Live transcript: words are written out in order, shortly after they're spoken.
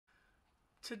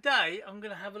Today I'm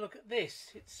going to have a look at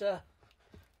this. It's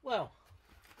well,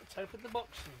 let's open the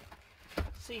box and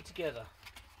see together.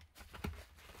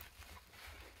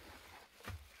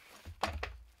 I'm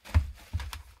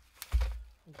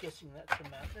guessing that's the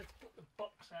mount. Let's put the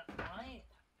box out of the way.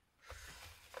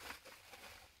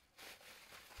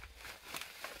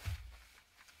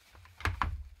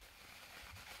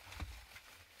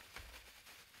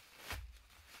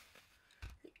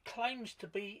 Claims to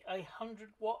be a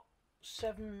 100-watt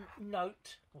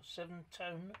 7-note or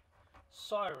 7-tone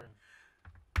siren.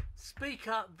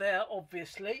 Speaker there,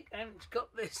 obviously, and it's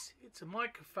got this. It's a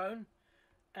microphone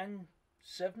and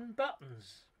 7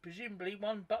 buttons, presumably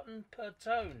 1 button per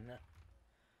tone.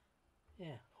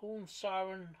 Yeah, horn,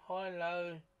 siren, high,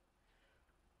 low,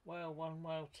 wail 1,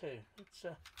 wail 2. It's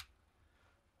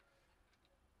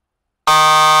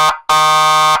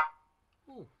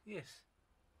oh yes.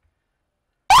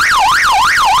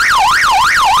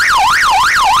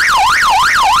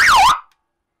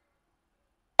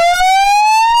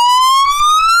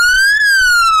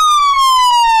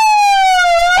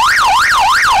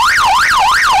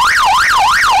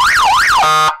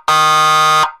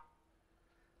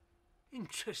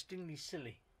 Interestingly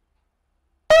silly.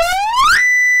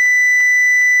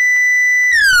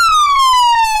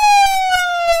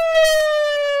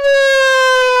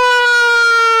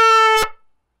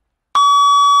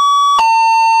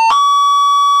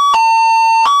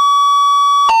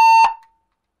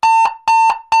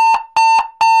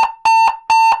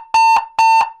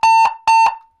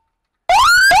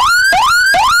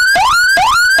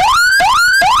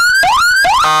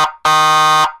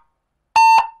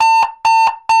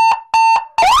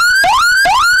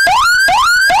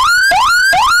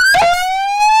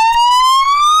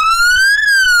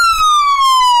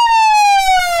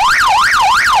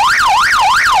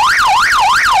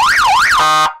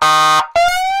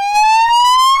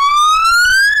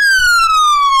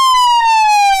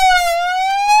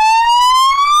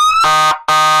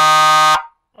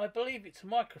 I believe it's a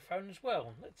microphone as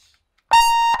well. Let's.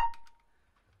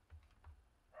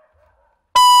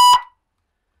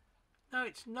 No,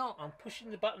 it's not. I'm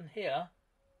pushing the button here,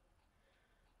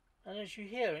 and as you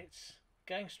hear, it's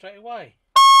going straight away.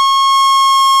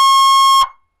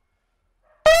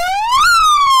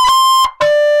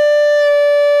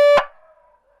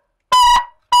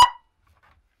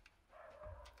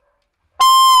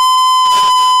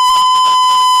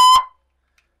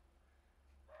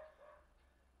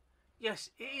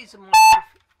 Yes, it is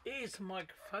a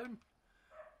microphone,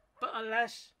 but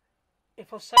alas,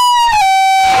 if I say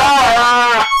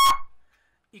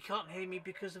you can't hear me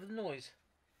because of the noise.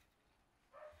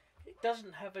 It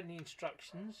doesn't have any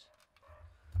instructions.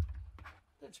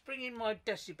 Let's bring in my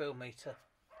decibel meter.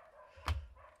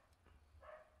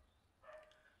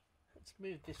 Let's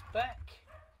move this back.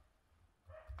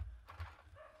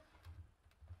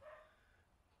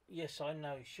 Yes, I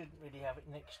know you shouldn't really have it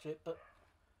next to it, but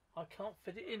I can't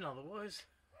fit it in otherwise.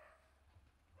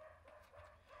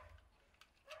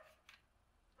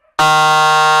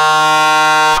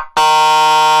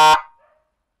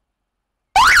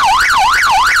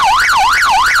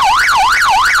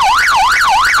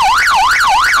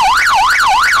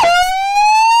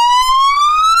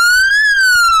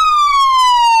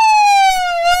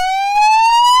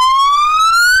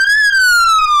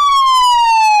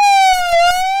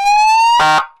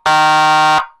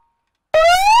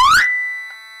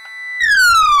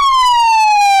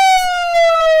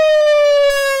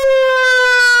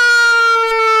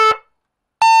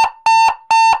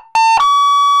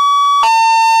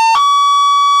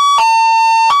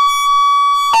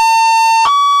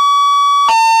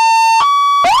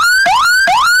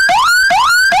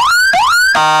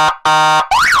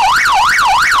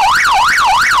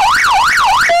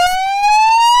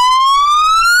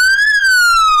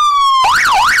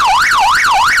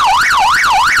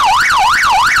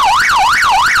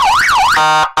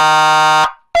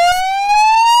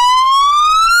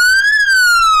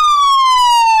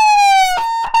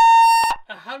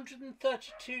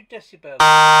 Decibels.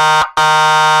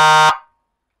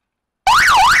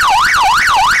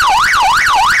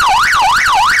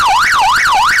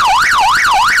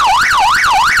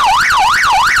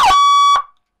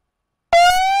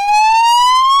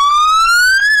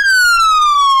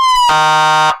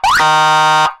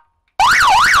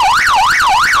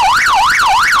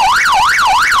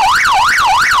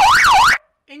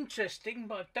 Interesting,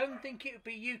 but I don't think it would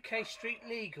be UK street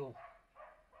legal.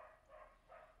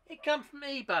 It come from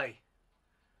eBay.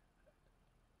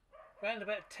 Around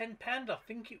about £10, I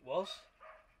think it was.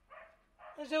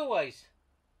 As always,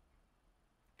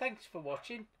 thanks for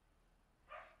watching.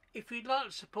 If you'd like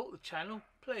to support the channel,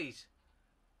 please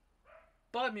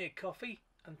buy me a coffee,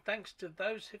 and thanks to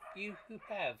those of you who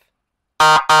have.